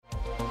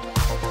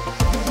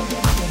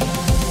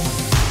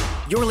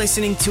You're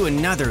listening to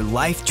another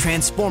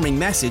life-transforming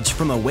message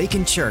from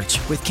Awaken Church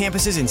with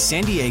campuses in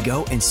San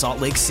Diego and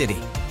Salt Lake City.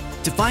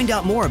 To find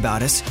out more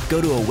about us,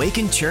 go to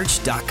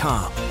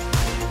awakenchurch.com.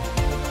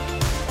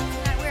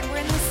 We're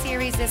in this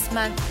series this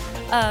month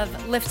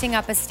of lifting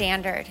up a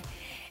standard.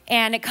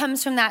 And it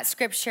comes from that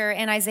scripture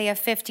in Isaiah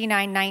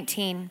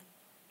 59:19.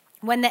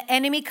 When the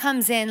enemy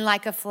comes in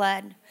like a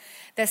flood,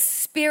 the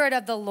Spirit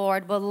of the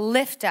Lord will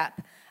lift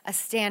up a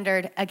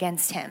standard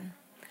against him.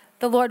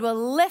 The Lord will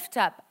lift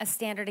up a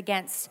standard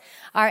against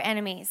our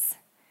enemies.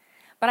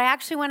 But I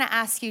actually want to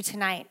ask you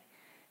tonight,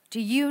 do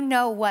you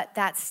know what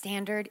that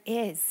standard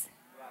is?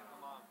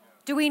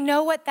 Do we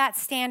know what that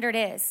standard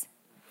is?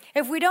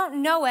 If we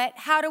don't know it,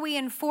 how do we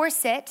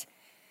enforce it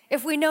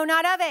if we know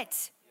not of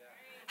it?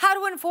 How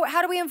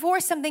do we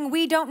enforce something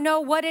we don't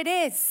know what it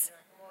is?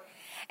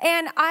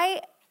 And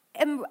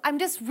I'm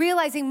just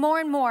realizing more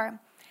and more,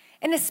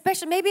 and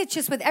especially, maybe it's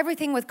just with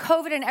everything with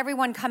COVID and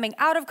everyone coming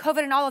out of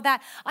COVID and all of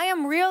that, I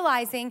am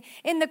realizing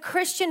in the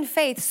Christian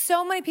faith,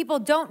 so many people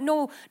don't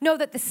know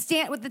that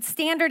what the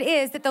standard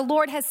is that the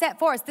Lord has set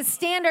for us, the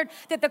standard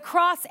that the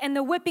cross and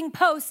the whipping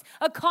post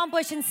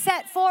accomplish and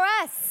set for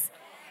us,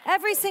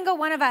 every single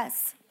one of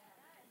us.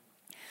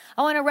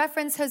 I want to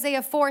reference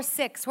Hosea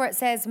 4:6, where it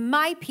says,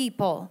 "My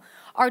people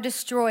are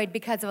destroyed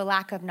because of a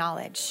lack of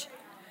knowledge."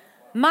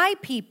 My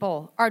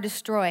people are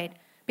destroyed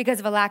because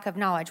of a lack of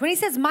knowledge. When he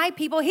says my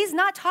people, he's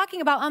not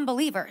talking about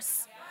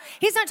unbelievers.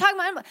 He's not talking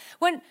about,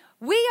 when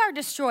we are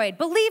destroyed,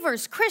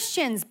 believers,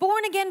 Christians,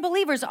 born again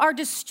believers are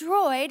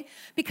destroyed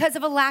because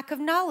of a lack of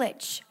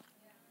knowledge.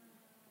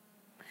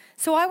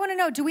 So I want to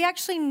know, do we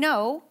actually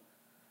know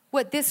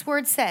what this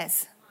word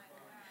says?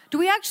 Do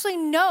we actually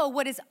know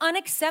what is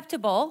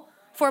unacceptable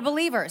for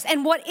believers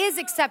and what is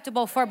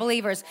acceptable for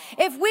believers?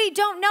 If we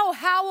don't know,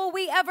 how will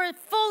we ever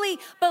fully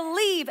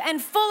believe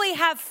and fully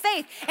have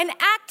faith and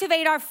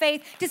activate our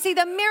faith to see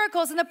the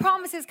miracles and the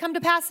promises come to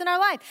pass in our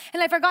life?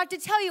 And I forgot to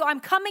tell you, I'm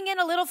coming in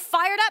a little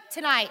fired up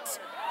tonight.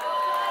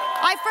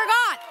 I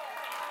forgot.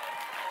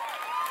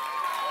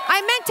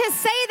 I meant to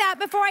say that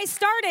before I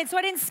started so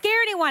I didn't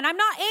scare anyone. I'm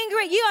not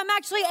angry at you. I'm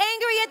actually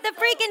angry at the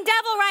freaking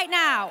devil right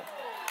now.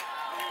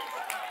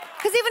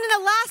 Because even in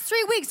the last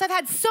 3 weeks, I've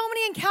had so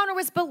many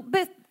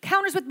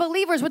encounters with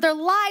believers where their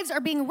lives are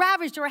being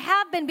ravaged or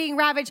have been being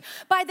ravaged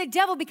by the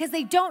devil because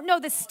they don't know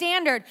the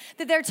standard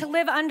that they're to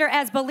live under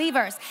as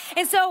believers.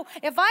 And so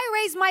if I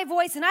raise my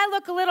voice and I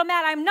look a little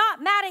mad, I'm not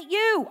mad at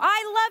you.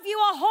 I love you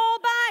a whole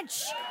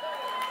bunch.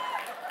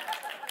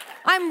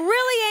 I'm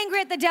really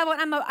angry at the devil,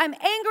 and I'm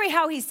angry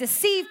how he's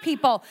deceived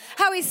people,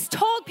 how he's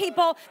told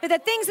people that the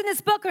things in this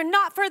book are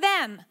not for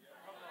them.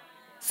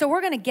 So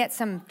we're going to get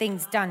some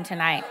things done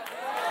tonight.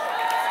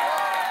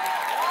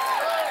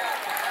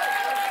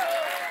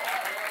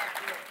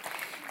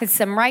 It's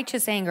some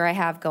righteous anger I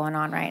have going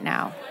on right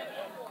now.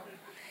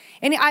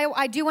 And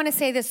I do want to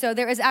say this, though.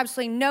 There is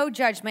absolutely no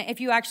judgment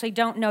if you actually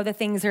don't know the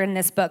things that are in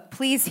this book.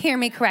 Please hear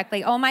me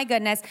correctly. Oh, my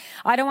goodness.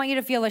 I don't want you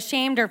to feel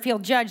ashamed or feel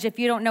judged if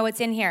you don't know what's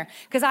in here.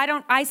 Because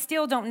I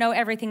still don't know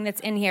everything that's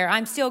in here.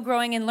 I'm still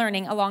growing and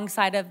learning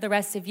alongside of the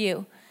rest of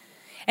you.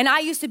 And I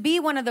used to be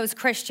one of those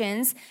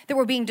Christians that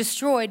were being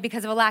destroyed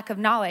because of a lack of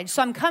knowledge.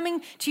 So I'm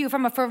coming to you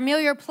from a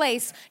familiar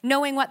place,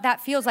 knowing what that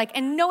feels like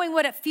and knowing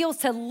what it feels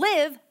to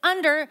live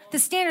under the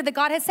standard that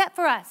God has set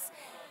for us.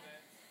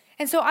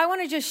 And so I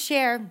want to just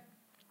share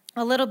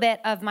a little bit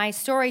of my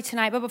story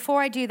tonight. But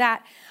before I do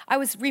that, I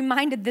was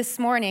reminded this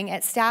morning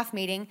at staff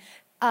meeting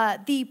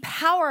the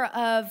power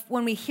of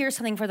when we hear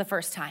something for the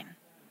first time.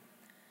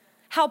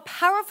 How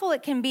powerful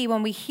it can be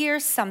when we hear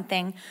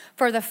something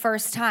for the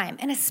first time,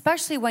 and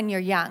especially when you're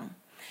young.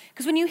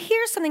 Because when you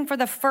hear something for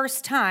the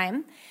first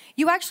time,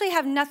 you actually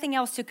have nothing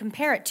else to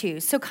compare it to.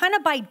 So kind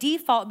of by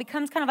default, it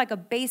becomes kind of like a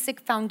basic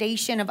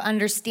foundation of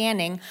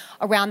understanding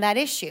around that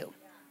issue.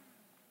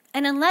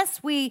 And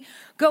unless we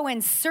go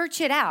and search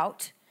it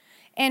out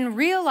and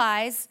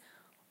realize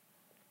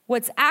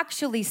what's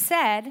actually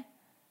said,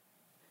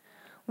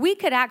 we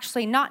could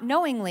actually not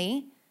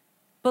knowingly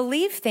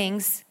believe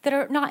things that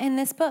are not in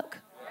this book.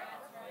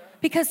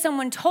 Because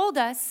someone told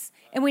us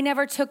and we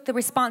never took the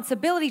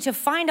responsibility to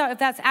find out if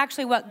that's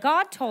actually what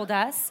God told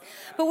us,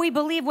 but we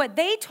believe what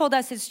they told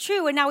us is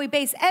true, and now we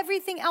base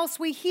everything else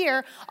we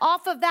hear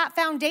off of that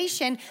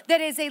foundation that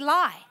is a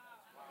lie.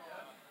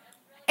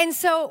 And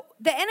so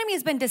the enemy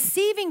has been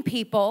deceiving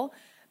people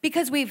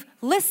because we've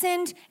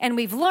listened and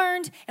we've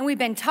learned and we've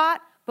been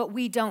taught, but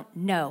we don't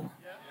know.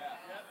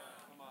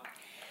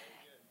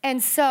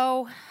 And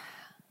so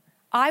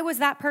I was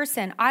that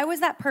person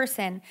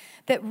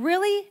that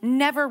really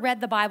never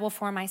read the Bible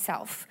for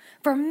myself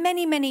for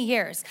many, many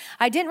years.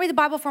 I didn't read the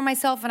Bible for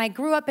myself, and I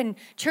grew up in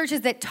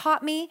churches that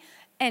taught me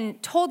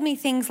and told me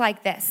things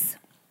like this.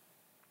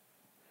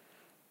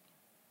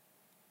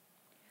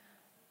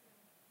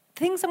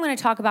 Things I'm going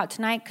to talk about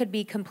tonight could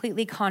be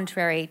completely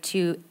contrary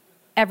to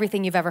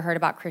everything you've ever heard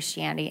about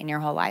Christianity in your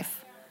whole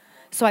life.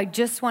 So I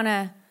just want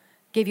to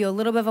give you a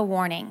little bit of a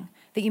warning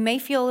that you may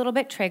feel a little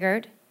bit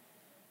triggered.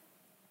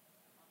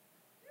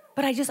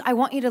 But I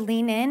want you to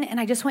lean in, and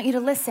I just want you to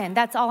listen.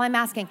 That's all I'm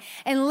asking.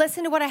 And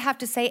listen to what I have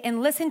to say,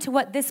 and listen to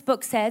what this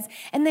book says.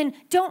 And then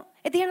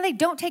at the end of the day,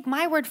 don't take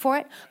my word for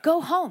it.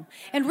 Go home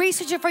and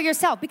research it for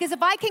yourself. Because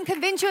if I can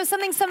convince you of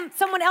something,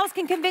 someone else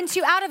can convince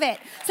you out of it.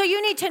 So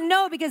you need to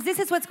know, because this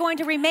is what's going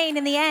to remain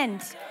in the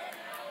end.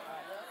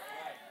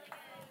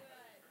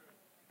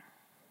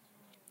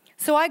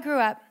 So I grew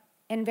up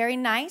in very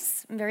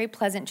nice and very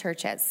pleasant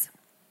churches,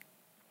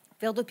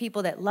 filled with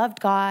people that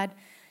loved God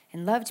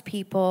and loved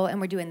people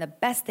and were doing the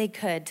best they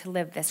could to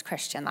live this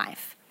Christian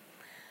life.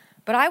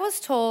 But I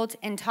was told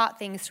and taught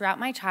things throughout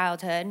my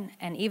childhood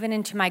and even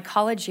into my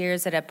college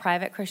years at a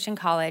private Christian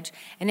college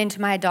and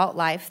into my adult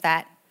life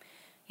that,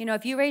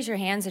 if you raise your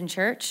hands in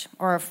church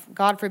or if,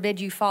 God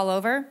forbid, you fall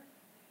over,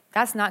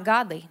 that's not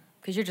godly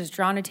because you're just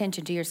drawing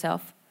attention to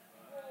yourself.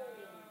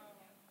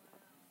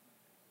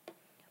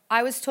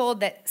 I was told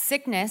that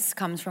sickness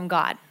comes from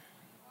God.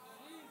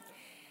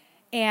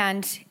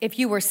 And if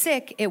you were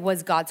sick, it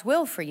was God's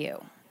will for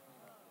you.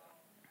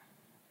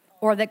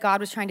 Or that God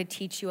was trying to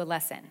teach you a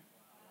lesson.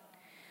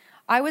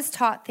 I was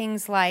taught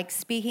things like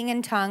speaking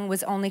in tongue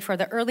was only for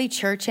the early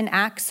church in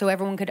Acts so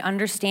everyone could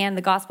understand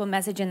the gospel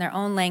message in their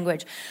own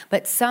language.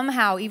 But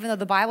somehow, even though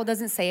the Bible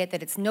doesn't say it,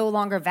 that it's no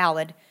longer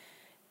valid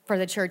for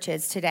the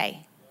churches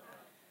today.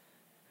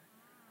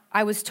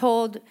 I was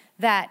told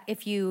that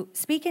if you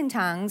speak in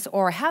tongues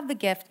or have the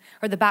gift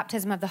or the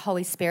baptism of the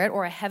Holy Spirit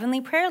or a heavenly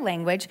prayer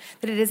language,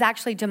 that it is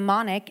actually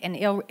demonic and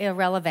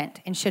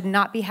irrelevant and should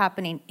not be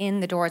happening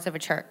in the doors of a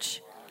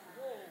church.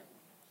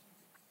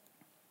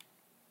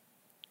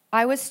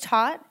 I was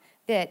taught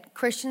that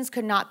Christians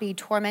could not be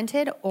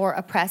tormented or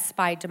oppressed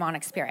by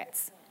demonic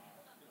spirits.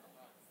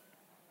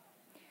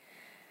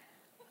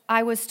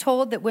 I was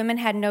told that women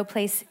had no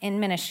place in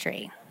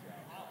ministry.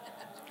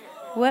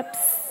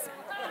 Whoops.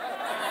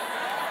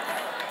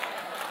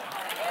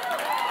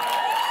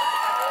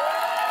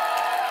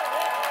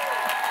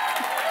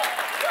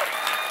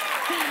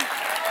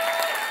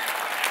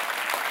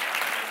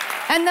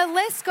 And the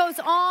list goes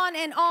on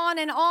and on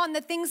and on,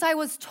 the things I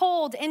was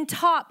told and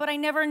taught, but I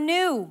never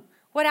knew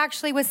what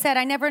actually was said.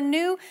 I never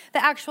knew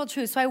the actual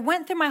truth. So I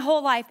went through my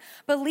whole life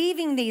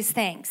believing these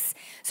things.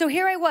 So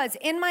here I was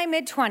in my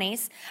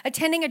mid-20s,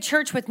 attending a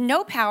church with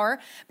no power,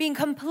 being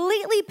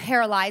completely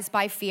paralyzed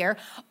by fear,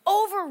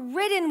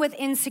 overridden with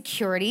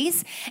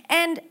insecurities,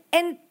 and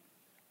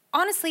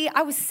honestly,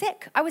 I was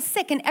sick.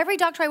 And every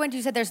doctor I went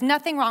to said, there's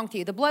nothing wrong with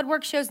you. The blood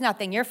work shows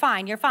nothing. You're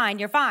fine.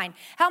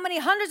 How many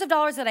hundreds of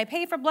dollars did I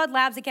pay for blood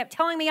labs? They kept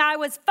telling me I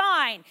was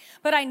fine,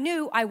 but I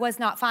knew I was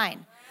not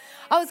fine.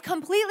 I was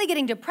completely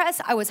getting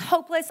depressed. I was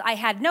hopeless. I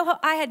had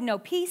no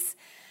peace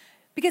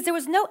because there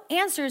was no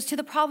answers to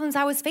the problems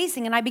I was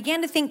facing. And I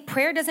began to think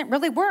prayer doesn't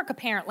really work,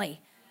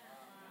 apparently.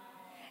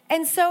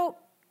 And so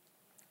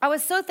I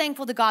was so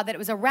thankful to God that it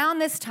was around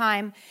this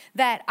time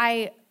that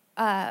I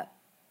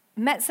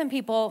met some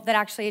people that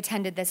actually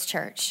attended this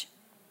church.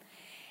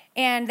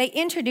 And they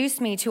introduced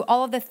me to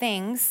all of the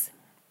things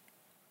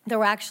that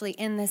were actually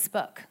in this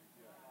book.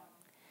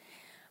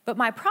 But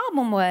my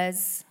problem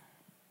is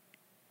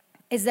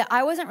that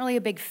I wasn't really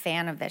a big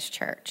fan of this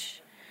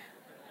church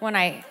when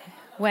I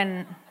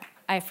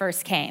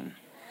first came.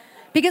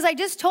 Because I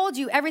just told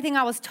you everything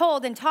I was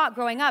told and taught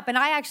growing up, and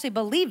I actually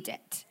believed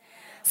it.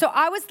 So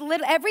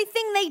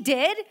everything they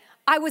did,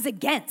 I was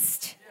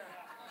against.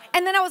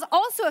 And then I was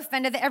also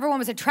offended that everyone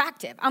was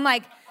attractive. I'm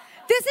like,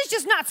 this is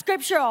just not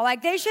scriptural.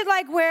 Like, they should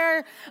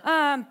wear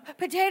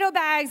potato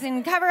bags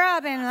and cover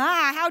up, and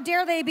how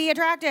dare they be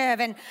attractive?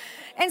 And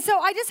so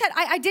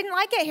I didn't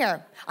like it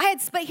here.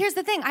 But here's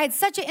the thing. I had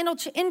such an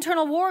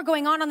internal war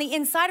going on the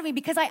inside of me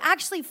because I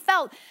actually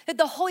felt that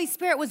the Holy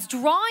Spirit was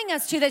drawing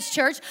us to this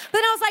church. But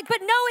then I was like,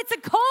 but no, it's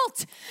a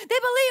cult. They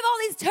believe all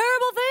these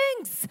terrible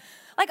things.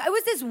 It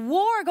was this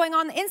war going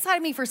on the inside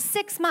of me for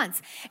 6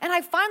 months. And I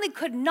finally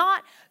could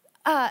not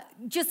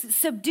just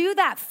subdue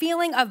that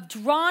feeling of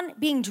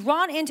being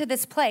drawn into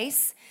this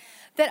place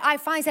that I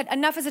finally said,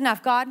 enough is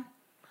enough, God.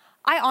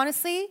 I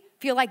honestly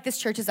feel like this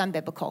church is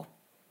unbiblical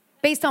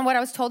based on what I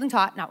was told and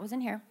taught. Now, it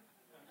wasn't here.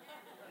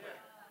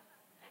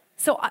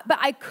 But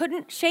I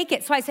couldn't shake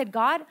it. So I said,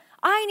 God,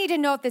 I need to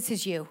know if this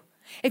is you.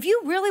 If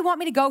you really want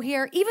me to go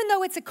here, even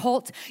though it's a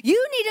cult,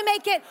 you need to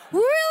make it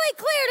really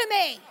clear to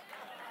me.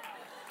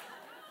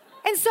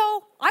 And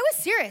so I was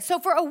serious. So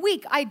for a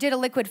week, I did a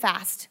liquid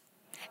fast.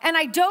 And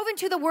I dove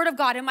into the Word of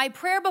God. And my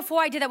prayer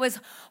before I did that was,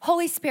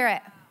 Holy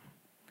Spirit,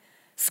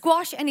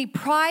 squash any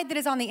pride that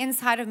is on the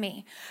inside of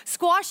me.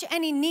 Squash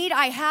any need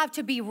I have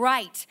to be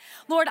right.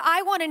 Lord,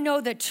 I want to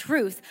know the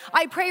truth.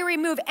 I pray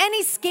remove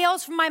any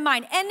scales from my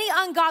mind, any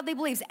ungodly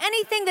beliefs,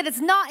 anything that is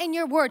not in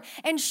your Word,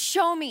 and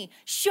show me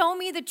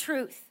the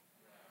truth.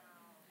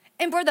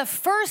 And for the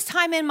first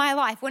time in my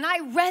life, when I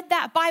read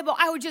that Bible,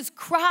 I would just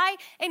cry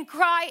and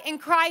cry and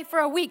cry for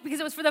a week because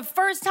it was for the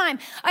first time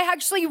I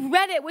actually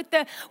read it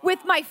with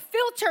my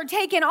filter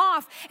taken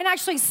off and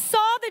actually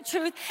saw the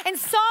truth and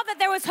saw that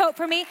there was hope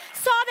for me,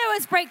 saw there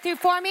was breakthrough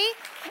for me.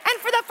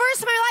 And for the first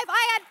time in my life,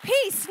 I had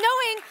peace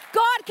knowing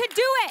God could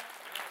do it.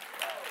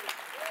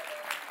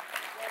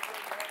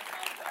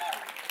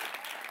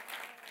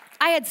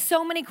 I had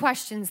so many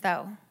questions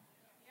though.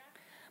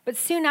 But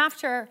soon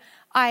after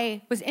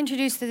I was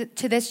introduced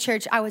to this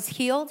church, I was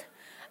healed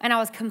and I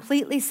was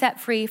completely set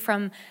free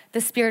from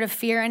the spirit of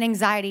fear and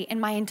anxiety, and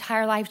my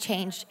entire life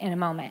changed in a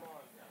moment.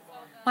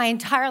 My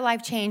entire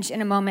life changed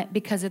in a moment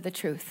because of the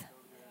truth.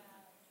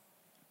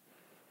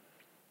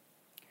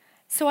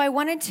 So I'm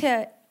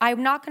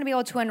not going to be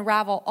able to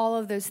unravel all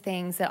of those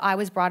things that I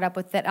was brought up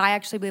with, that I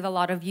actually believe a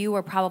lot of you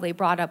were probably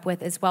brought up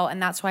with as well.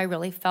 And that's why I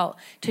really felt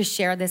to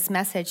share this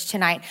message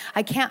tonight.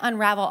 I can't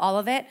unravel all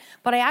of it,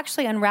 but I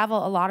actually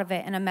unravel a lot of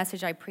it in a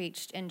message I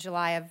preached in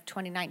July of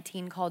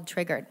 2019 called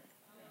Triggered.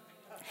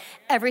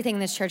 Everything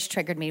in this church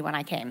triggered me when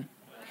I came.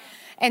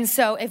 And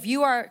so if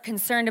you are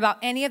concerned about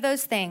any of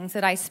those things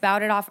that I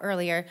spouted off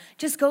earlier,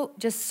 just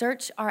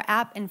search our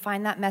app and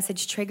find that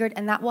message Triggered,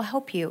 and that will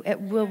help you.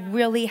 It will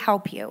really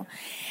help you.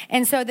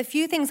 And so the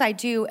few things I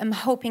am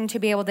hoping to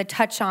be able to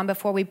touch on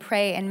before we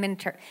pray and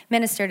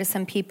minister to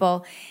some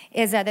people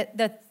is that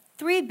the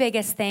three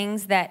biggest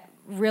things that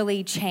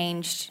really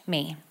changed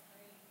me.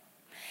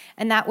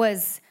 And that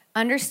was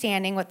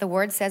understanding what the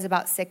word says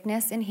about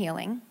sickness and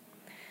healing,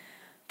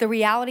 the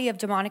reality of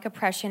demonic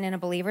oppression in a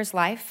believer's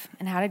life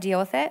and how to deal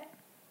with it,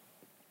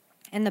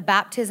 and the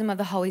baptism of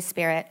the Holy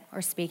Spirit,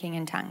 or speaking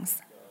in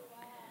tongues.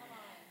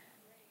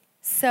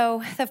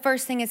 So the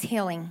first thing is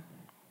healing.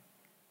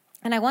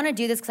 And I want to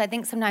do this because I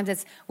think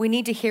sometimes we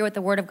need to hear what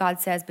the Word of God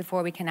says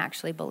before we can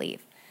actually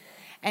believe.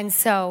 And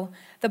so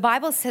the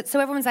Bible says, so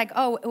everyone's like,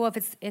 oh, well,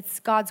 if it's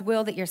God's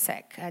will that you're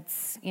sick,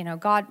 it's,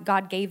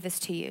 God gave this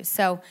to you.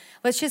 So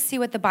let's just see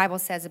what the Bible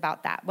says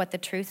about that, what the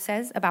truth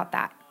says about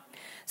that.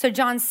 So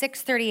John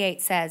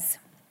 6:38 says,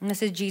 and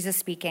this is Jesus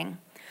speaking,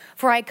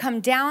 "For I come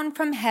down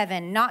from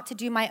heaven not to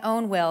do my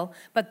own will,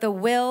 but the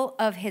will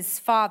of his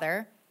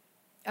Father,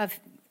 of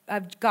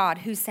God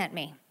who sent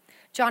me."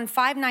 John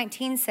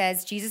 5:19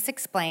 says, Jesus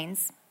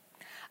explains,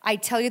 "I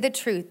tell you the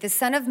truth, the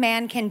Son of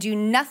Man can do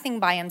nothing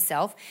by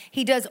himself.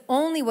 He does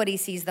only what he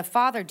sees the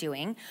Father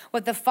doing.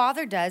 What the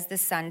Father does, the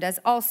Son does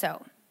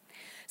also."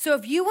 So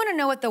if you want to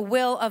know what the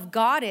will of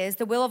God is,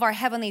 the will of our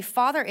Heavenly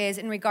Father is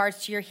in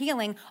regards to your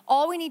healing,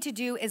 all we need to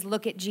do is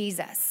look at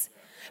Jesus.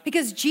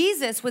 Because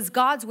Jesus was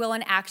God's will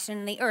in action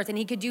in the earth, and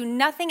he could do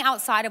nothing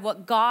outside of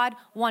what God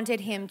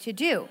wanted him to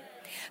do.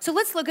 So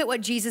let's look at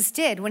what Jesus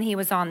did when he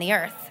was on the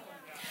earth.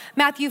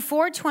 Matthew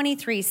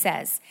 4:23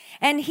 says,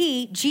 "And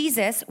he,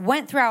 Jesus,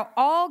 went throughout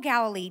all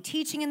Galilee,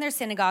 teaching in their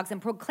synagogues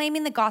and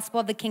proclaiming the gospel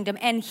of the kingdom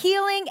and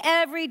healing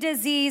every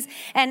disease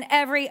and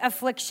every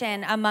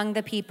affliction among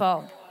the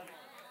people."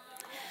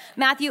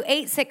 Matthew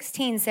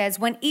 8:16 says,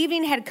 "When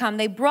evening had come,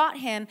 they brought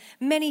him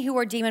many who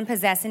were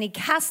demon-possessed, and he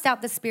cast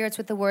out the spirits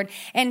with the word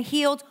and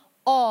healed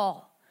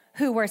all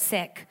who were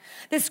sick."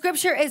 The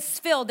scripture is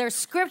filled. There's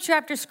scripture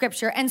after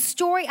scripture and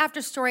story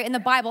after story in the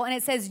Bible, and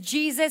it says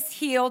Jesus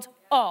healed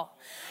all.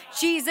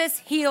 Jesus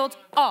healed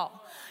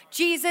all.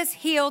 Jesus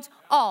healed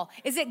all.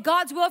 Is it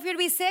God's will for you to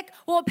be sick?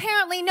 Well,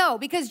 apparently no,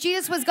 because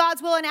Jesus was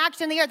God's will in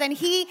action in the earth, and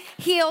he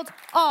healed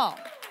all.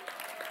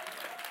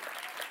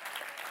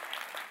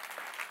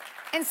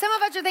 And some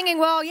of us are thinking,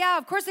 well, yeah,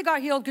 of course it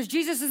got healed because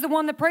Jesus is the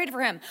one that prayed for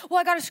him. Well,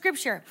 I got a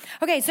scripture.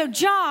 Okay, so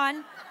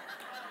John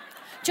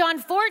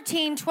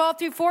 14:12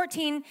 through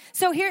 14.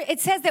 So here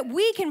it says that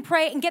we can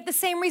pray and get the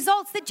same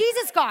results that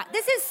Jesus got.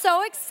 This is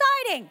so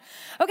exciting.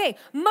 Okay,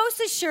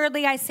 "Most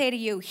assuredly I say to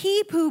you,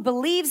 he who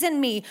believes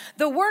in me,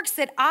 the works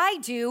that I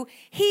do,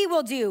 he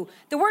will do.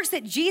 The works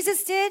that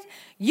Jesus did,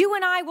 you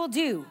and I will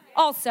do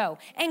also.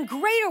 And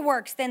greater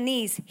works than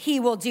these he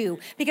will do,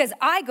 because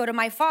I go to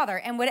my Father,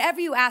 and whatever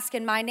you ask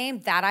in my name,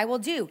 that I will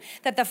do,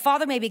 that the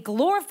Father may be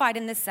glorified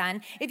in the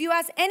Son. If you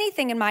ask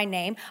anything in my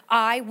name,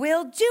 I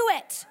will do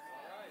it."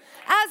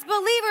 As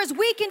believers,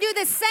 we can do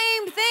the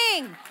same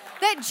thing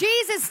that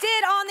Jesus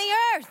did on the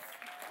earth.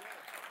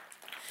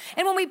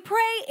 And when we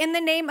pray in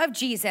the name of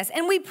Jesus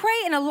and we pray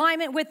in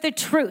alignment with the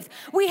truth,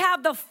 we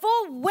have the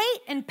full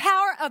weight and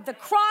power of the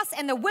cross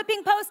and the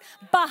whipping post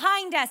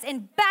behind us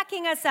and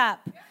backing us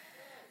up.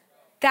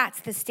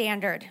 That's the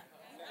standard.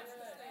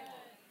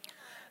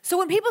 So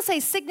when people say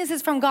sickness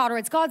is from God or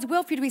it's God's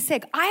will for you to be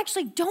sick, I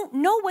actually don't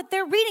know what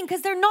they're reading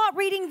because they're not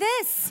reading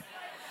this.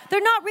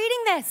 They're not reading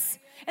this.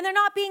 And they're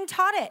not being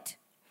taught it.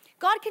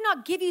 God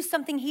cannot give you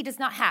something he does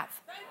not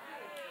have.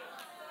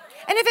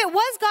 And if it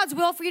was God's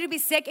will for you to be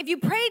sick, if you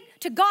prayed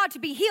to God to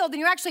be healed, then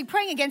you're actually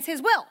praying against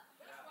his will.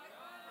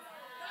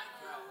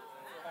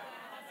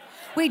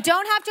 We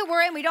don't have to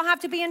worry and we don't have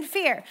to be in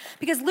fear.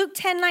 Because Luke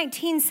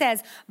 10:19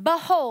 says,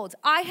 "Behold,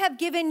 I have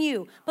given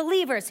you,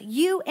 believers,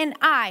 you and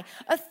I,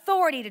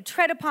 authority to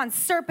tread upon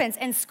serpents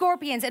and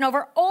scorpions and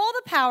over all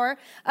the power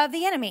of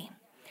the enemy."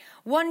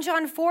 1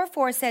 John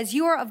 4:4 says,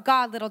 "You are of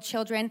God, little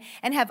children,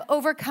 and have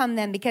overcome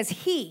them, because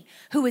he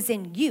who is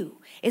in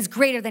you is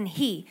greater than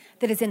he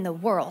that is in the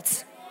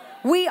world."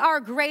 We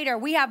are greater.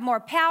 We have more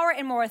power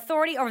and more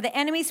authority over the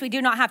enemy, so we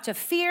do not have to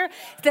fear.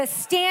 The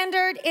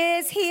standard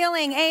is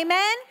healing.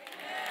 Amen?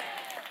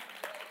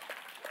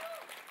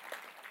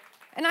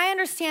 And I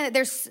understand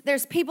that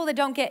there's people that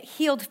don't get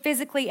healed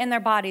physically in their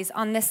bodies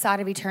on this side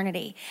of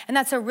eternity. And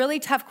that's a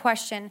really tough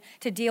question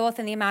to deal with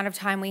in the amount of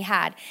time we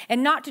had.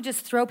 And not to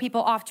just throw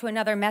people off to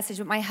another message,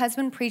 but my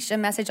husband preached a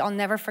message I'll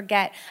never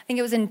forget. I think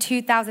it was in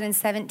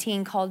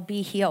 2017 called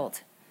Be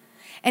Healed.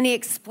 And he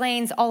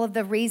explains all of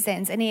the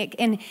reasons. And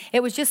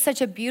it was just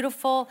such a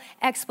beautiful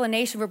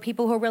explanation for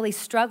people who are really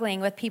struggling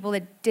with people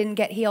that didn't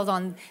get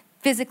healed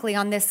physically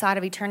on this side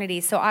of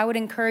eternity. So I would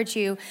encourage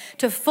you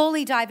to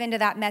fully dive into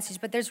that message.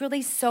 But there's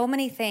really so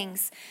many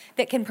things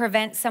that can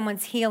prevent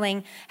someone's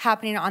healing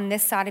happening on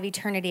this side of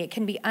eternity. It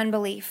can be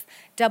unbelief,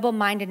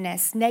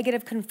 double-mindedness,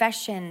 negative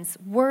confessions,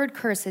 word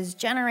curses,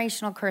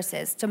 generational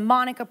curses,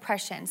 demonic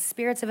oppression,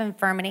 spirits of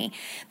infirmity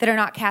that are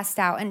not cast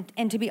out.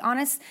 And to be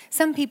honest,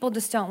 some people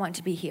just don't want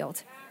to be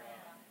healed.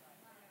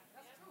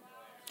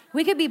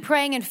 We could be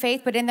praying in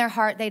faith, but in their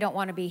heart, they don't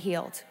want to be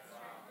healed.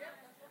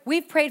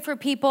 We've prayed for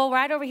people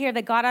right over here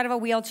that got out of a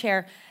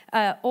wheelchair.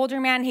 Older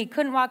man, he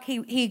couldn't walk.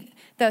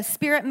 The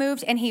spirit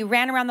moved and he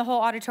ran around the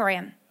whole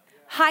auditorium.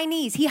 High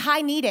knees. He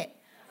high-kneed it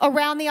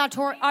around the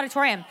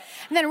auditorium.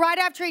 And then right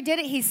after he did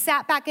it, he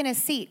sat back in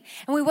his seat.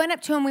 And we went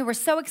up to him. We were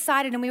so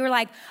excited. And we were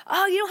like,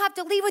 oh, you don't have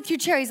to leave with your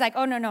chair. He's like,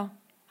 oh, no.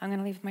 I'm going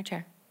to leave with my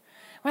chair.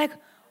 We're like,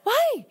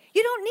 why?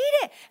 You don't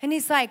need it. And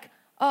he's like,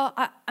 oh,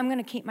 I'm going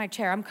to keep my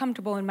chair. I'm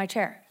comfortable in my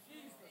chair.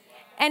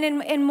 And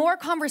in more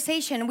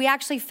conversation, we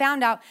actually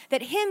found out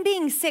that him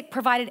being sick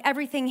provided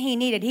everything he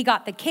needed. He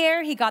got the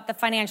care, he got the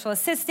financial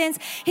assistance,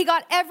 he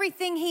got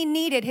everything he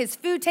needed, his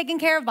food taken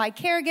care of by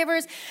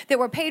caregivers that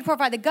were paid for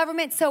by the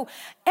government. So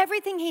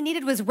everything he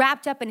needed was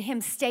wrapped up in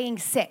him staying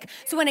sick.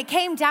 So when it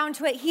came down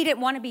to it, he didn't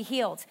want to be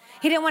healed.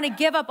 He didn't want to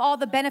give up all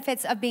the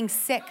benefits of being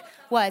sick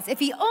was. If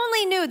he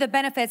only knew the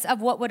benefits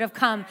of what would have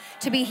come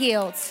to be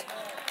healed.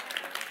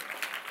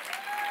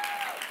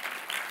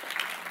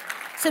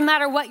 So no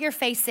matter what you're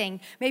facing,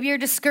 maybe you're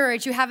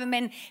discouraged, you haven't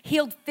been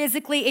healed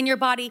physically in your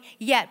body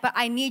yet, but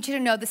I need you to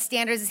know the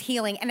standards is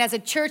healing. And as a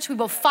church, we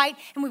will fight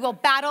and we will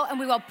battle and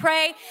we will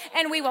pray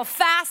and we will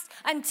fast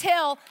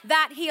until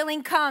that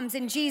healing comes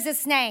in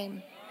Jesus'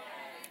 name.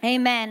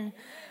 Amen.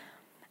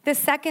 The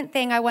second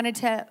thing I wanted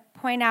to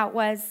point out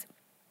was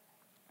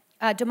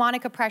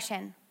demonic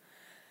oppression.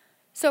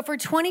 So for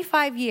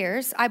 25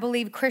 years, I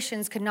believe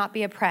Christians could not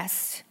be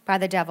oppressed by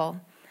the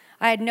devil.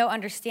 I had no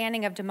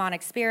understanding of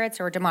demonic spirits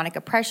or demonic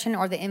oppression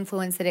or the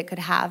influence that it could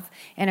have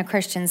in a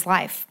Christian's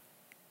life.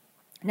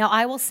 Now,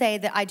 I will say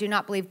that I do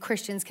not believe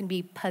Christians can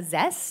be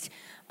possessed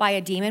by a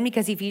demon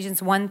because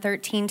Ephesians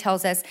 1:13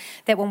 tells us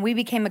that when we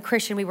became a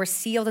Christian, we were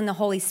sealed in the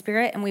Holy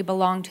Spirit and we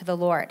belong to the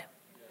Lord.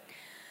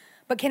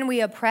 But can we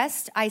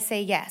oppressed? I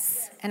say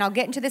yes. And I'll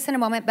get into this in a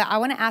moment, but I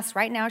want to ask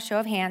right now, show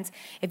of hands,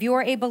 if you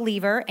are a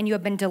believer and you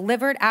have been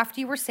delivered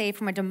after you were saved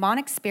from a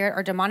demonic spirit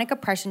or demonic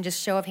oppression,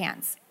 just show of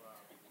hands.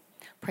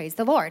 Praise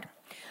the Lord.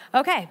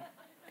 Okay.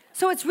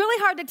 So it's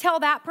really hard to tell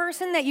that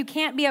person that you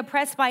can't be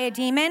oppressed by a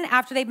demon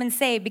after they've been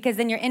saved because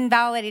then you're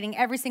invalidating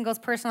every single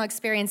personal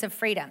experience of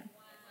freedom.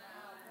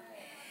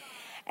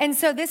 And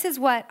so this is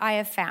what I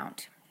have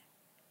found.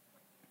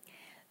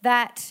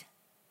 That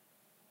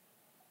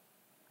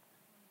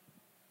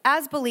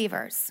as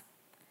believers,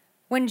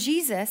 when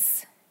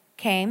Jesus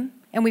came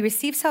and we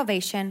receive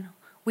salvation,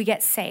 we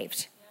get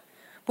saved.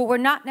 But we're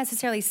not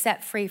necessarily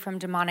set free from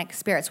demonic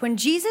spirits. When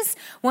Jesus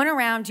went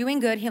around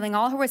doing good, healing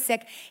all who were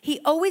sick, he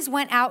always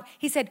went out.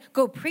 He said,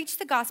 go preach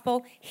the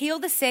gospel, heal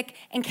the sick,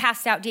 and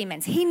cast out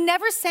demons. He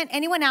never sent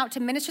anyone out to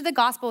minister the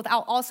gospel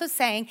without also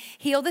saying,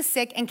 heal the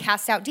sick and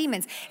cast out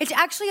demons. It's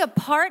actually a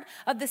part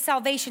of the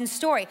salvation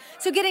story.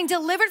 So getting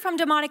delivered from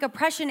demonic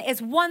oppression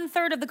is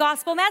 1/3 of the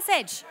gospel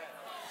message.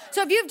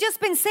 So if you've just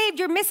been saved,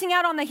 you're missing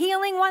out on the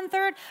healing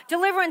 1/3,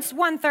 deliverance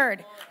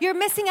 1/3. You're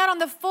missing out on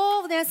the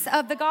fullness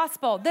of the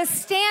gospel, the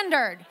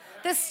standard.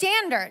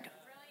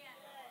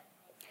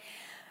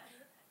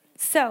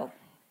 So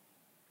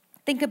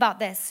think about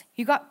this.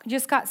 You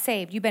just got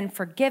saved. You've been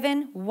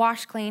forgiven,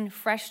 washed clean,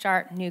 fresh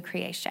start, new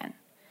creation.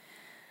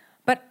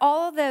 But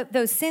all of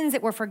those sins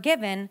that were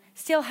forgiven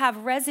still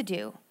have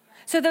residue.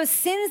 So those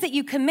sins that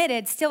you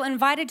committed still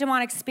invited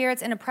demonic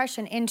spirits and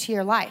oppression into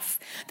your life.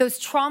 Those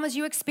traumas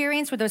you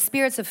experienced where those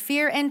spirits of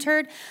fear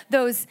entered,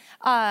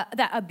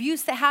 that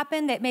abuse that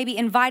happened that maybe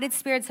invited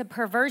spirits of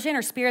perversion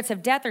or spirits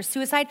of death or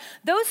suicide,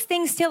 those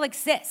things still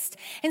exist.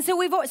 And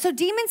so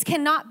demons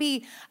cannot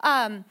be,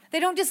 they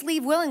don't just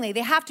leave willingly.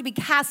 They have to be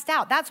cast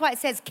out. That's why it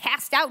says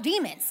cast out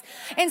demons.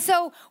 And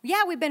so,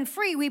 yeah, we've been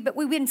free. We've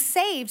been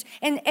saved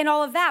and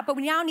all of that. But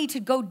we now need to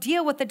go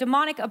deal with the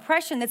demonic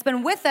oppression that's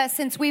been with us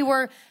since we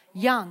were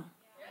young.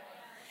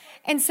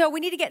 And so we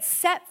need to get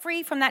set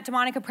free from that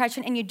demonic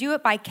oppression, and you do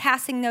it by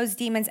casting those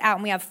demons out.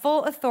 And we have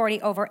full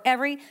authority over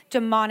every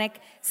demonic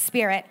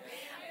spirit.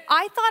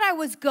 I thought I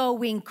was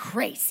going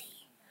crazy.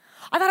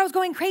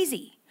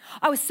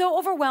 I was so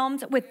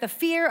overwhelmed with the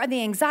fear and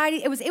the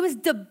anxiety. It was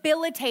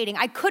debilitating.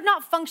 I could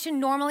not function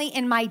normally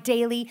in my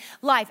daily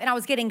life, and I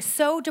was getting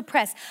so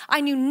depressed.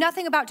 I knew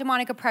nothing about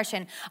demonic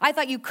oppression. I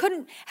thought you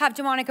couldn't have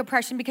demonic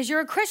oppression because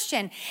you're a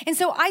Christian. And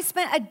so I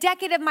spent a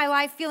decade of my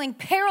life feeling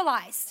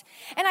paralyzed,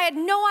 and I had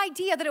no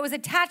idea that it was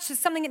attached to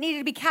something that needed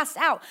to be cast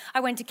out. I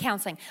went to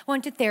counseling,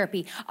 went to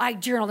therapy. I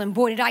journaled, and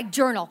boy, did I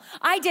journal.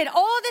 I did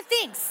all the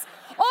things.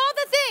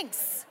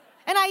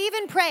 And I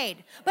even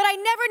prayed, but I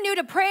never knew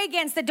to pray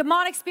against the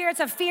demonic spirits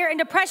of fear and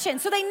depression,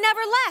 so they never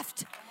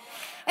left.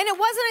 And it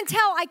wasn't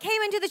until I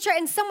came into the church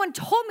and someone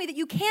told me that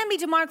you can be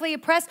demonically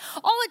oppressed.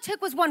 All it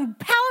took was one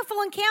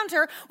powerful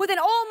encounter with an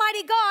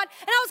almighty God,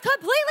 and I was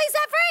completely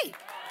set free.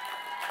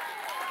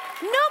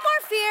 No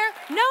more fear,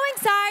 no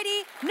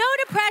anxiety, no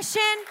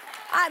depression,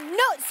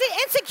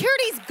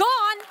 insecurity's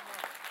gone.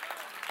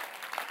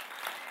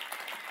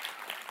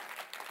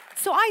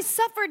 So I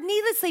suffered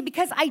needlessly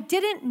because I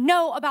didn't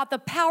know about the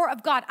power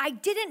of God. I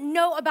didn't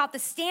know about the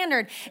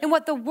standard and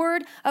what the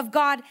word of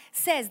God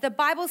says. The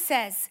Bible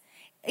says,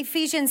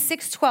 Ephesians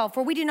 6:12,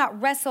 for we do not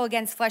wrestle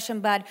against flesh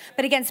and blood,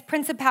 but against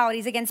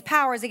principalities, against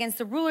powers, against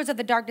the rulers of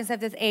the darkness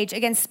of this age,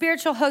 against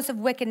spiritual hosts of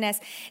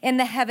wickedness in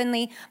the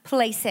heavenly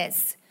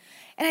places.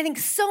 And I think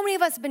so many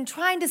of us have been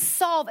trying to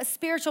solve a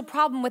spiritual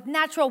problem with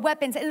natural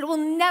weapons, and it will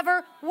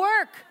never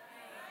work.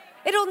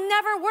 It'll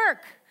never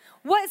work.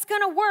 What's going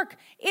to work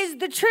is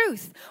the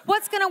truth.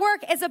 What's going to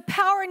work is a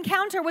power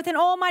encounter with an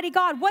almighty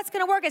God. What's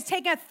going to work is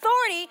taking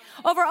authority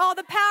over all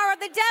the power of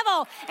the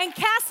devil and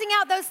casting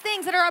out those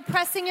things that are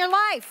oppressing your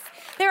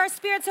life. There are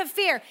spirits of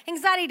fear,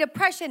 anxiety,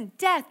 depression,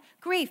 death,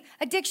 grief,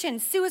 addiction,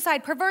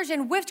 suicide,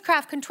 perversion,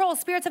 witchcraft, control,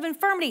 spirits of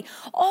infirmity,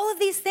 all of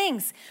these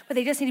things, but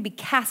they just need to be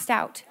cast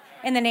out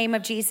in the name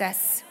of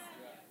Jesus.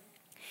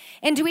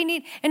 And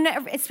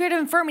a spirit of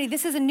infirmity,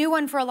 this is a new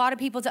one for a lot of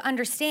people to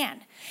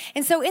understand.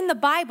 And so in the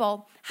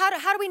Bible, how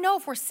do we know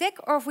if we're sick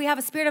or if we have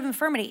a spirit of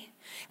infirmity?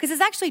 Because there's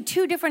actually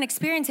two different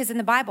experiences in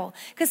the Bible.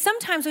 Because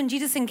sometimes when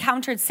Jesus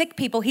encountered sick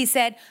people, he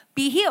said,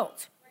 be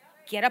healed,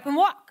 get up and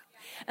walk.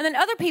 And then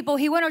other people,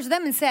 he went over to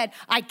them and said,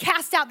 I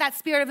cast out that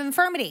spirit of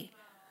infirmity.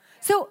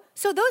 So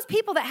those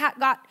people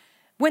that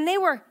when they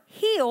were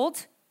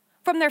healed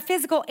from their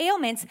physical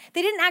ailments,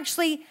 they didn't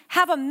actually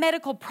have a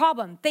medical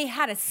problem. They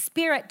had a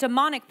spirit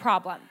demonic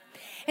problem.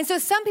 And so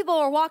some people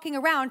are walking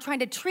around trying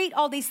to treat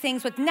all these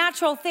things with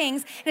natural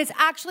things, and it's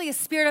actually a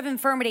spirit of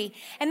infirmity.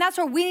 And that's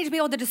where we need to be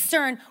able to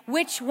discern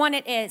which one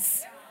it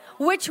is.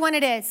 Which one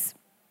it is.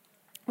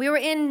 We were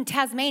in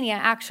Tasmania,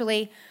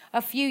 actually,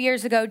 a few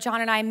years ago, John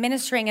and I,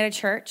 ministering at a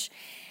church.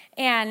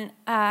 And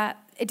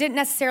it didn't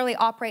necessarily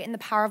operate in the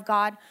power of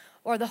God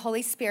or the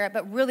Holy Spirit,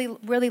 but really,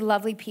 really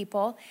lovely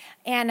people.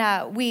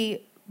 And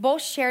we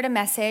both shared a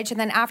message, and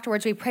then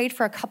afterwards we prayed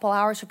for a couple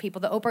hours for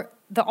people.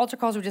 The altar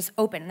calls were just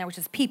open, and there was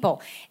just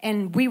people,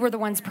 and we were the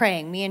ones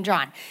praying, me and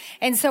John.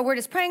 And so we're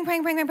just praying.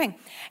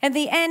 At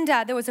the end,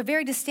 there was a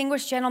very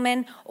distinguished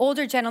gentleman,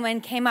 older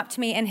gentleman, came up to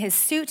me in his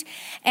suit,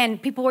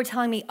 and people were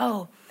telling me,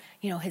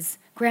 his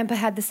grandpa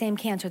had the same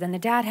cancer, then the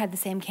dad had the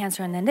same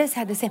cancer, and then this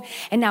had the same,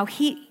 and now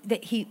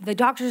the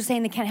doctors are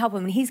saying they can't help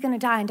him, and he's going to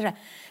die, and da-da.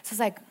 So it's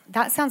like,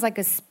 that sounds like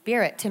a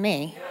spirit to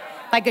me,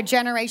 like a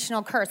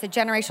generational curse, a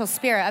generational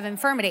spirit of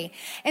infirmity.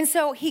 And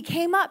so he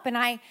came up,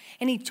 and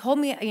he told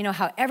me,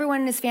 how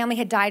everyone in his family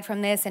had died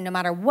from this, and no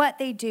matter what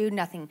they do,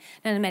 none of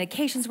the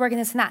medications working,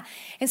 this and that.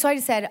 And so I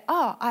just said,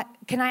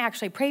 can I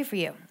actually pray for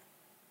you?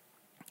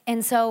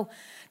 And so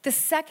the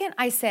second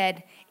I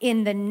said,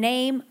 in the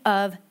name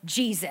of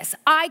Jesus,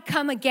 I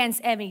come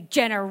against every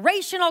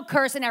generational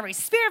curse and every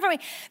spirit from me.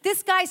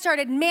 This guy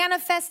started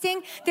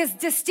manifesting, this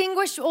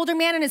distinguished older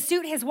man in a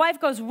suit. His wife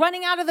goes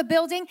running out of the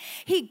building.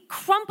 He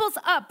crumples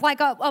up like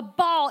a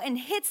ball and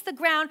hits the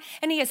ground,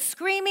 and he is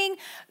screaming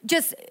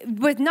just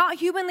with not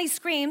humanly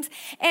screams.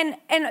 And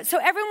so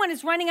everyone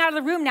is running out of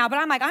the room now, but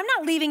I'm like, I'm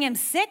not leaving him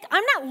sick.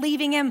 I'm not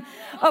leaving him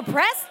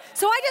oppressed.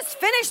 So I just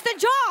finished the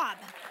job.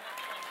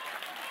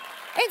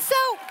 And so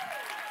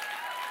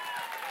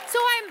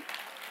I'm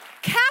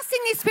casting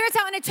these spirits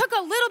out, and it took a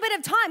little bit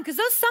of time because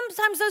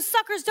sometimes those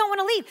suckers don't want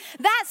to leave.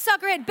 That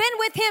sucker had been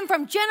with him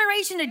from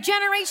generation to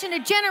generation to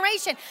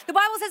generation. The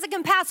Bible says it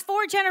can pass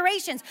 4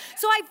 generations.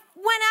 So I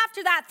went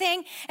after that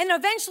thing, and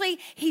eventually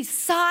he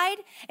sighed,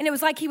 and it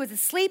was like he was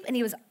asleep, and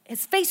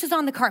his face was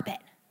on the carpet.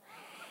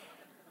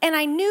 And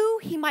I knew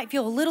he might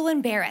feel a little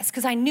embarrassed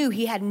because I knew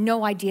he had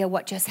no idea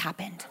what just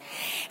happened.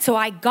 So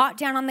I got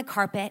down on the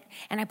carpet,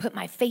 and I put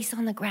my face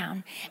on the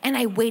ground, and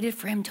I waited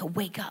for him to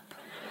wake up.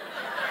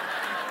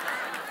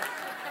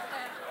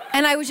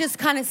 And I was just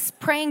kind of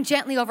praying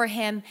gently over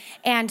him,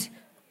 and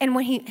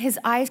when his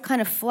eyes kind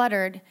of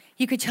fluttered,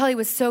 you could tell he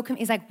was so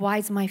he's like, why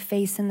is my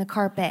face in the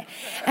carpet?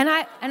 And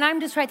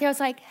I'm just right there. I was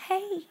like,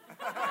 hey.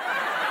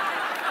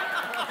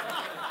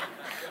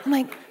 I'm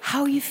like,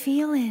 how are you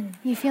feeling?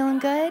 You feeling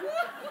good?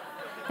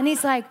 And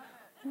he's like,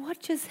 what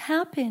just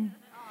happened?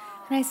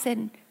 And I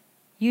said,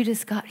 you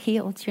just got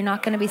healed. You're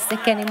not going to be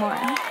sick anymore.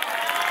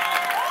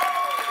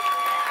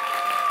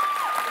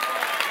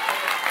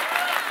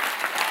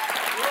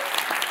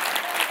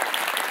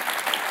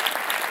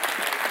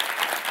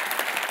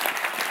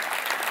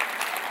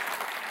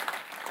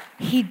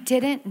 He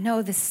didn't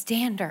know the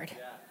standard.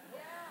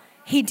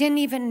 He didn't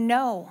even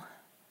know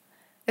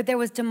that there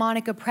was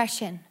demonic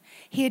oppression.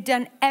 He had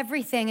done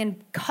everything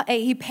and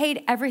he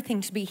paid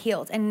everything to be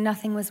healed, and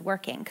nothing was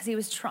working because he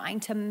was trying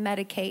to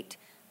medicate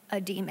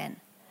a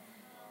demon.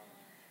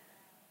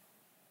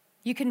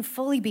 You can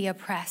fully be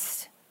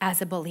oppressed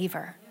as a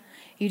believer.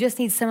 You just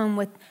need someone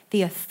with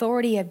the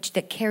authority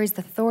that carries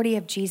the authority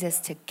of Jesus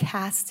to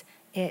cast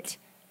it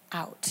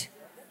out.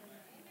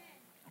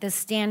 The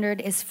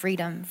standard is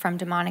freedom from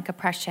demonic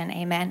oppression.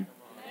 Amen.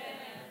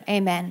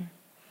 Amen.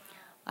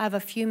 I have a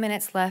few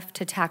minutes left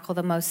to tackle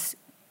the most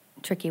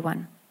tricky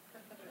one.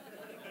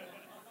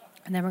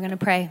 And then we're going to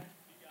pray.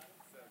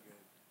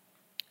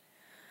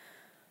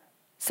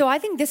 So I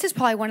think this is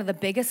probably one of the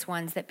biggest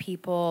ones that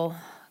people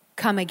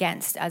come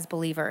against as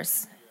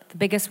believers. The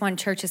biggest one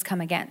churches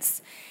come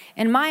against.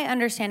 And my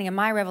understanding and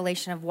my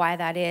revelation of why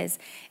that is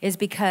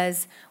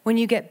because when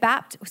you get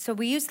baptized, so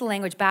we use the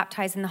language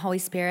baptized in the Holy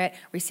Spirit,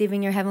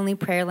 receiving your heavenly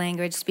prayer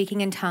language,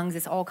 speaking in tongues,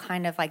 it's all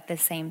kind of like the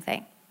same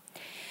thing.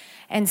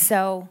 And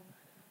so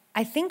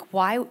I think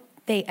why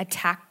they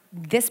attack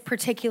this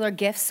particular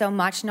gift so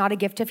much, not a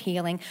gift of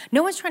healing.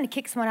 No one's trying to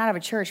kick someone out of a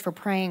church for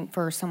praying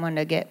for someone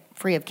to get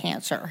free of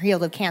cancer, or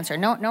healed of cancer.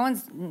 No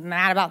one's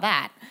mad about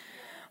that.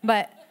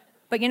 But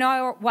you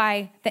know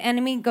why the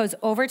enemy goes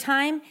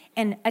overtime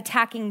and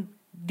attacking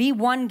the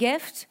one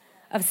gift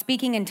of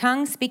speaking in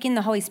tongues, speaking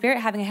the Holy Spirit,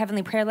 having a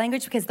heavenly prayer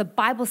language? Because the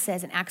Bible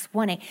says in Acts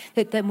 1:8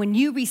 that when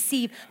you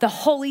receive the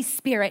Holy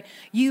Spirit,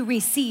 you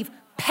receive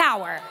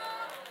power.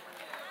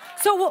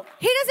 So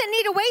he doesn't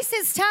need to waste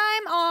his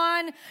time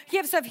on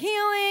gifts of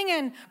healing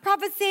and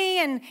prophecy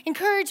and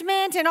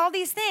encouragement and all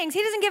these things.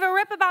 He doesn't give a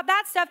rip about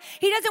that stuff.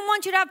 He doesn't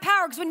want you to have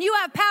power, because when you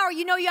have power,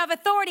 you know you have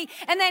authority,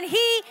 and then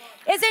he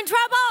is in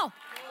trouble.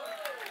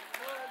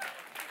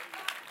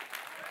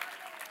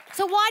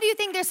 So why do you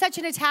think there's such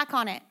an attack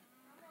on it?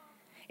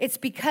 It's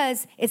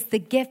because it's the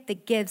gift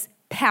that gives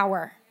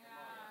power.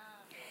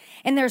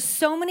 And there's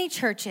so many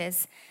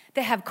churches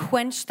that have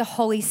quenched the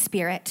Holy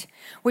Spirit,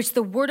 which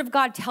the Word of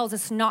God tells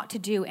us not to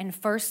do in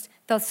 1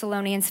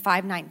 Thessalonians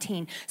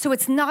 5:19. So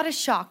it's not a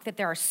shock that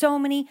there are so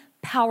many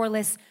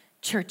powerless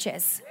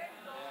churches,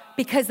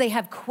 because they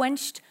have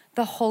quenched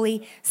the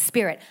Holy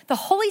Spirit. The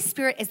Holy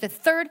Spirit is the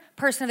third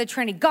person of the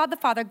Trinity. God the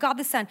Father, God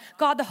the Son,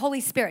 God the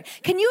Holy Spirit.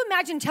 Can you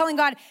imagine telling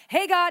God,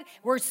 hey God,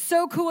 we're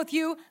so cool with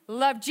you,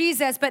 love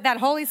Jesus, but that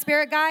Holy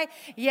Spirit guy,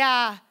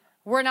 yeah,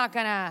 we're not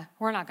gonna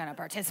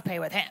participate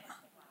with him.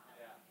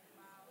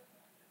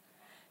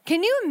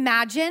 Can you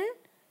imagine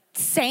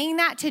saying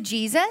that to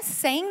Jesus,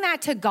 saying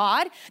that to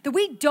God, that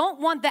we don't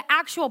want the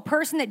actual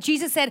person that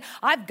Jesus said,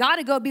 I've got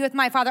to go be with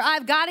my Father.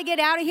 I've got to get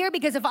out of here,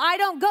 because if I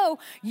don't go,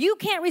 you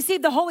can't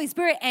receive the Holy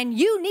Spirit, and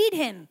you need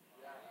him.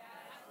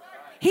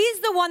 He's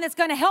the one that's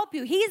going to help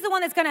you. He's the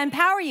one that's going to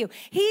empower you.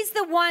 He's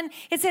the one,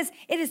 it says,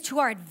 it is to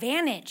our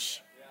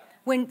advantage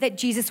that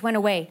Jesus went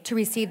away to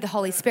receive the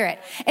Holy Spirit.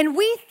 And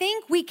we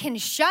think we can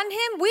shun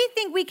him. We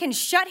think we can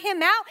shut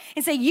him out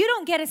and say, you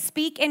don't get to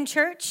speak in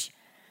church.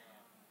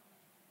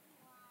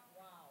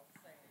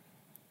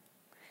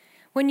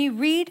 When you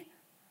read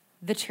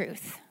the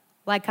truth,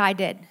 like I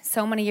did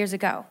so many years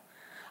ago,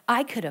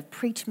 I could have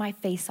preached my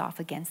face off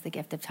against the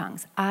gift of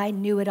tongues. I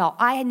knew it all.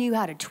 I knew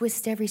how to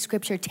twist every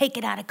scripture, take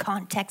it out of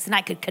context, and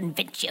I could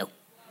convince you.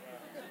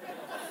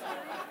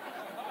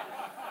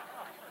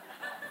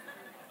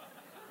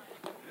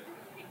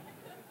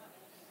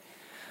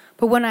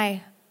 But when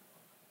I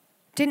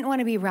didn't want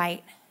to be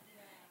right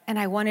and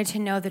I wanted to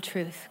know the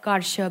truth,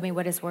 God showed me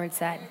what his word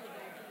said.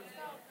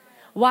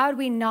 Why would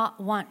we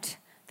not want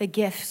the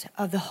gift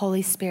of the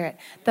Holy Spirit,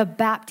 the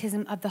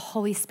baptism of the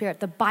Holy Spirit?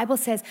 The Bible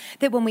says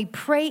that when we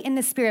pray in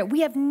the Spirit,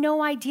 we have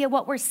no idea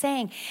what we're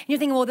saying. And you're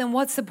thinking, well, then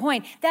what's the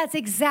point? That's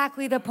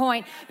exactly the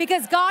point.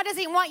 Because God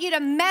doesn't want you to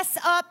mess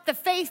up the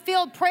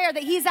faith-filled prayer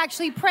that he's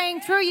actually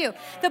praying through you.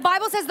 The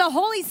Bible says the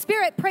Holy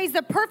Spirit prays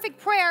the perfect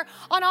prayer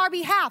on our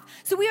behalf.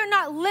 So we are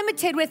not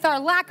limited with our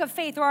lack of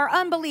faith or our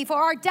unbelief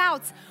or our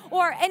doubts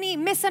or any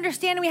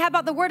misunderstanding we have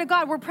about the Word of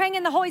God. We're praying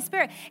in the Holy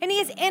Spirit, and he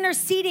is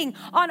interceding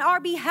on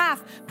our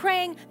behalf,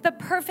 praying the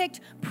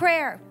perfect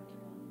prayer.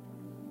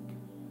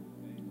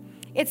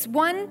 It's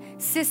one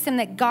system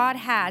that God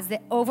has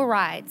that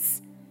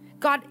overrides.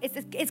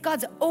 It's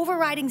God's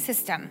overriding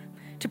system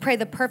to pray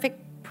the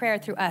perfect prayer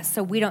through us,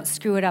 so we don't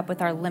screw it up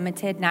with our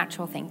limited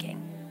natural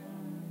thinking.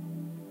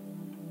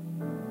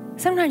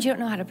 Sometimes you don't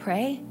know how to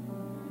pray,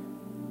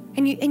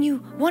 and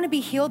you want to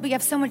be healed, but you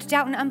have so much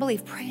doubt and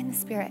unbelief. Pray in the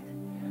Spirit.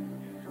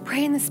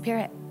 Pray in the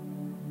Spirit.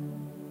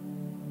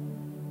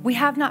 We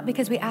have not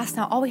because we ask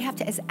not. All we have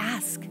to is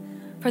ask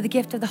for the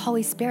gift of the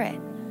Holy Spirit,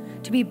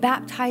 to be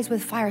baptized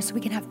with fire so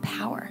we can have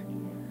power,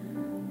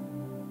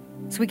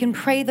 so we can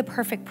pray the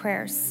perfect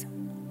prayers.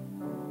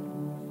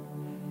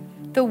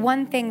 The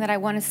one thing that I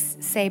want to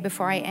say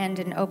before I end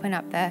and open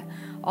up the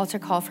altar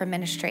call for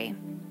ministry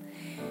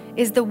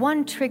is the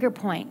one trigger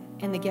point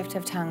in the gift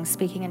of tongues,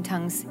 speaking in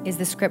tongues, is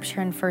the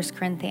scripture in 1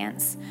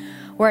 Corinthians,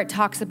 where it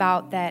talks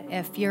about that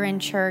if you're in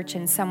church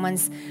and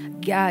someone's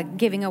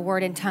giving a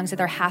word in tongues, that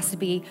there has to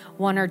be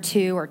one or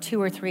two or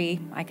three.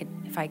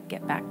 If I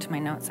get back to my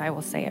notes, I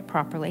will say it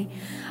properly.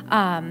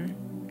 That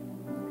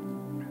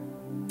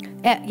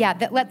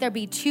let there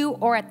be two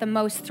or at the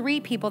most three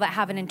people that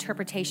have an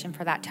interpretation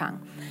for that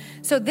tongue.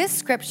 So this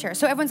scripture,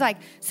 so everyone's like,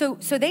 so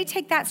they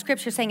take that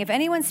scripture saying if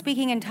anyone's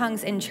speaking in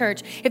tongues in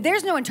church, if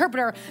there's no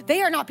interpreter,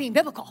 they are not being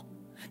biblical.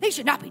 They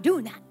should not be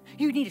doing that.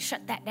 You need to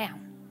shut that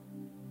down.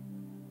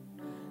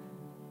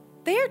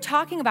 They are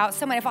talking about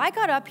someone, if I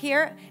got up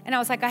here and I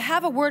was like, I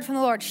have a word from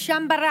the Lord,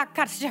 everyone's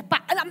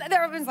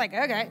like,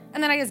 okay,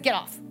 and then I just get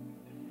off.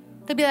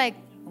 They'd be like,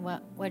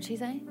 what'd she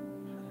say?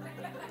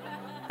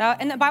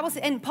 And the Bible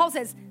says, and Paul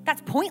says,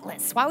 that's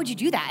pointless. Why would you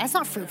do that? That's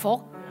not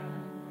fruitful.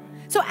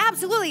 So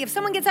absolutely, if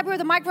someone gets up here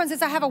with a microphone and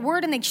says, I have a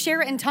word, and they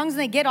share it in tongues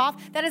and they get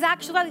off, that is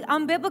actually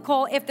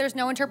unbiblical if there's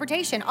no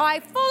interpretation.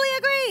 I fully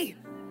agree.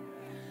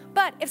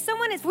 But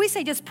if we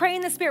say just pray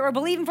in the Spirit, we're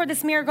believing for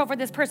this miracle for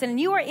this person, and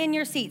you are in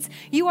your seats,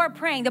 you are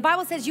praying. The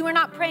Bible says you are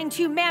not praying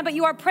to man, but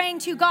you are praying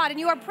to God, and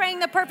you are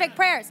praying the perfect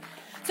prayers.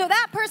 So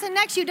that person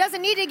next to you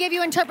doesn't need to give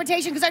you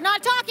interpretation because they're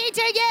not talking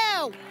to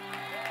you.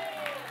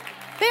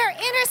 They are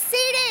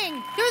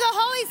interceding through the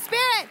Holy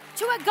Spirit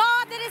to a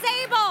God that is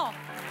able.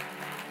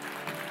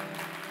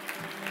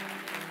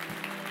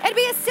 It'd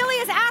be as silly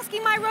as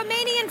asking my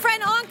Romanian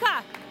friend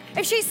Anka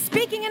if she's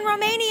speaking in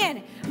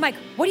Romanian. I'm like,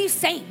 what are you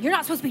saying? You're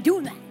not supposed to be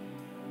doing that.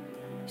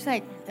 She's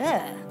like,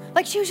 ugh.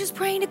 Like she was just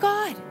praying to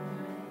God.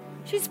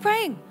 She's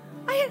praying.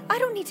 I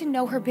don't need to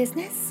know her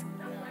business.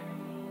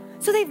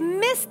 So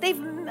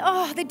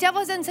the devil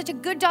has done such a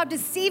good job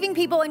deceiving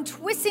people and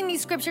twisting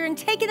these scriptures and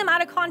taking them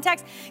out of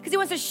context because he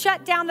wants to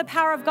shut down the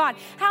power of God.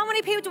 How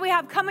many people do we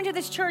have come into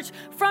this church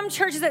from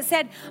churches that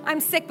said,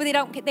 I'm sick, but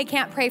they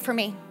can't pray for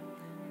me.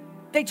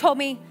 They told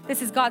me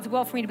this is God's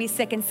will for me to be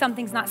sick and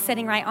something's not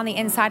sitting right on the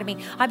inside of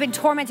me. I've been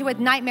tormented with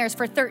nightmares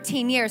for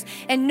 13 years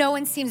and no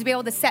one seems to be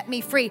able to set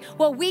me free.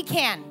 Well, we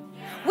can.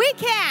 We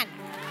can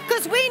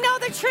because we know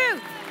the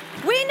truth.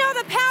 We know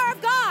the power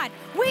of God.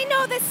 We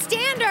know the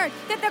standard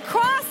that the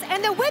cross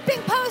and the whipping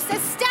post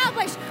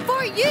established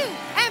for you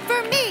and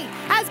for me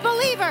as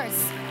believers.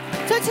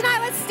 So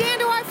tonight, let's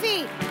stand to our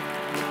feet.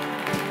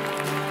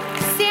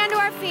 Stand to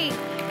our feet.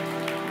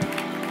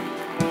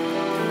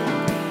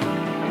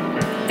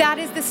 That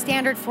is the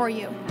standard for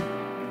you.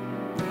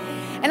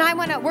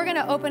 And we're going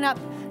to open up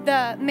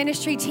the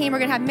ministry team. We're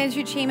going to have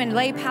ministry team and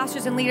lay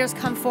pastors and leaders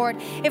come forward.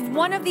 If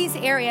one of these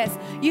areas,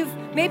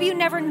 maybe you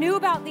never knew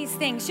about these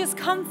things, just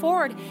come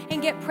forward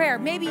and get prayer.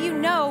 Maybe you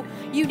know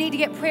you need to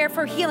get prayer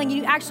for healing.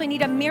 You actually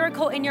need a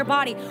miracle in your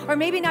body. Or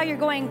maybe now you're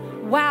going,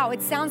 wow,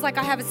 it sounds like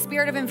I have a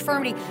spirit of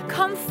infirmity.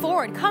 Come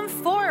forward. Come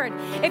forward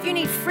if you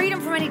need freedom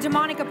from any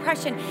demonic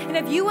oppression. And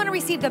if you want to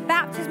receive the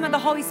baptism of the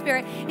Holy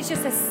Spirit, it's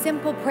just a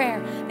simple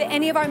prayer that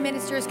any of our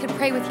ministers can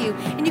pray with you.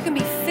 And you can be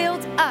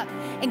filled up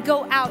and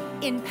go out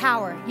in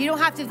power. You don't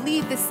have to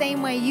leave the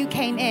same way you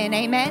came in.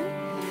 Amen?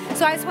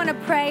 So I just want to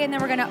pray, and then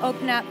we're going to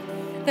open up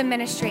the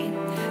ministry.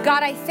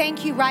 God, I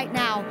thank you right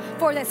now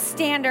for the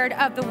standard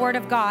of the Word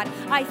of God.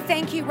 I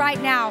thank you right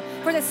now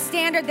for the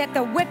standard that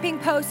the whipping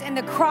post and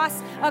the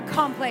cross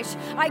accomplish.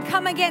 I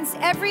come against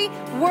every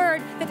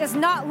word that does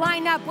not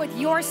line up with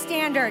your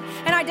standard.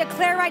 And I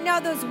declare right now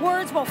those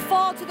words will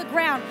fall to the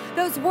ground.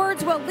 Those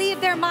words will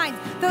leave their minds.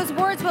 Those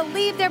words will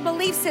leave their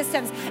belief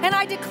systems. And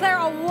I declare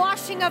a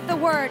washing of the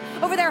Word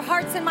over their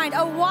hearts and mind,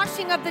 a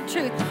washing of the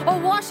truth, a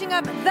washing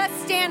of the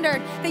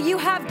standard that you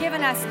have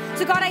given us.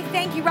 So God, I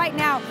thank you right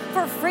now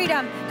for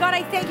freedom. God,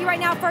 I thank you right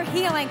now for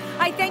healing.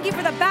 I thank you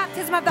for the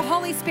baptism of the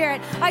Holy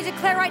Spirit. I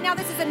declare right now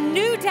this is a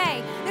new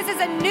day. This is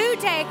a new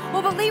day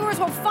where believers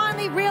will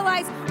finally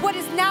realize what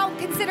is now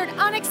considered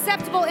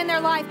unacceptable in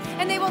their life,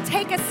 and they will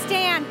take a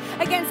stand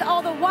against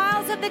all the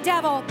wiles of the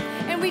devil.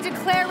 And we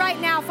declare right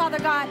now, Father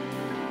God,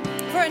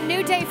 for a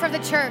new day for the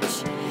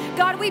church.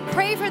 God, we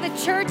pray for the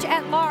church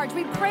at large.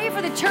 We pray for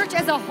the church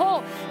as a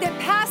whole, that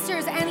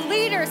pastors and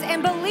leaders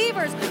and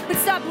believers would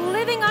stop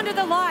living under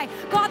the lie.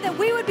 God, that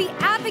we would be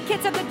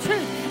advocates of the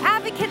truth,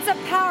 advocates of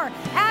power,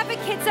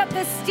 advocates of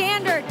the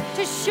standard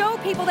to show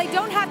people they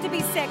don't have to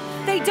be sick.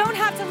 They don't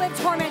have to live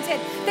tormented.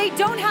 They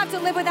don't have to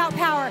live without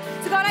power.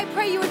 So God, I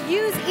pray you would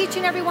use each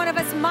and every one of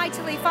us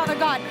mightily, Father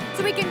God,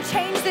 so we can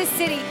change this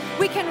city.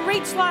 We can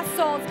reach lost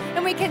souls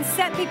and we can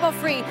set people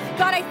free.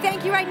 God, I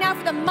thank you right now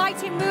for the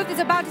mighty move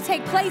that's about to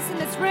take place in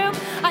this room.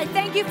 I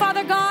thank you,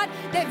 Father God,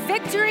 that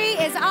victory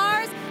is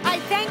ours. I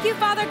thank you,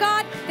 Father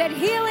God, that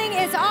healing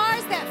is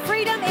ours, that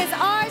freedom is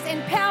ours,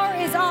 and power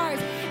is ours.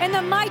 In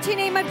the mighty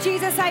name of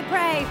Jesus, I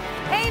pray.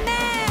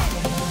 Amen.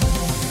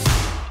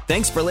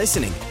 Thanks for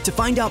listening. To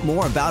find out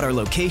more about our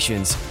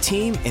locations,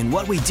 team, and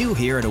what we do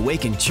here at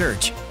Awaken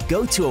Church,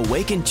 go to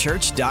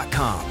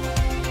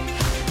awakenchurch.com.